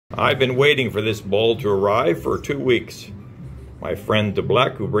I've been waiting for this bowl to arrive for 2 weeks. My friend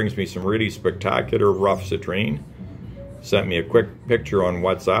DeBleck, who brings me some really spectacular rough citrine, sent me a quick picture on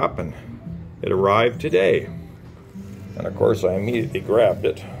WhatsApp, and it arrived today. And of course I immediately grabbed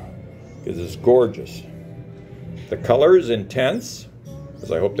it because it's gorgeous. The color is intense,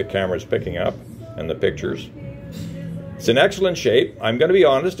 as I hope the camera's picking up, and the pictures. It's in excellent shape. I'm going to be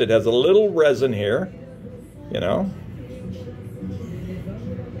honest, it has a little resin here, you know,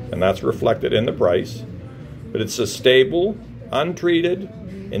 and that's reflected in the price. But it's a stable, untreated,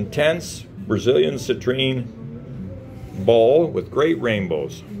 intense Brazilian citrine bowl with great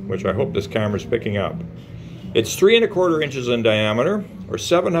rainbows, which I hope this camera's picking up. It's 3 1/4 inches in diameter, or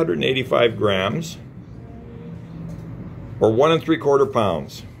 785 grams, or 1 3/4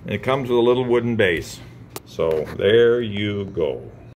 pounds. And it comes with a little wooden base. So there you go.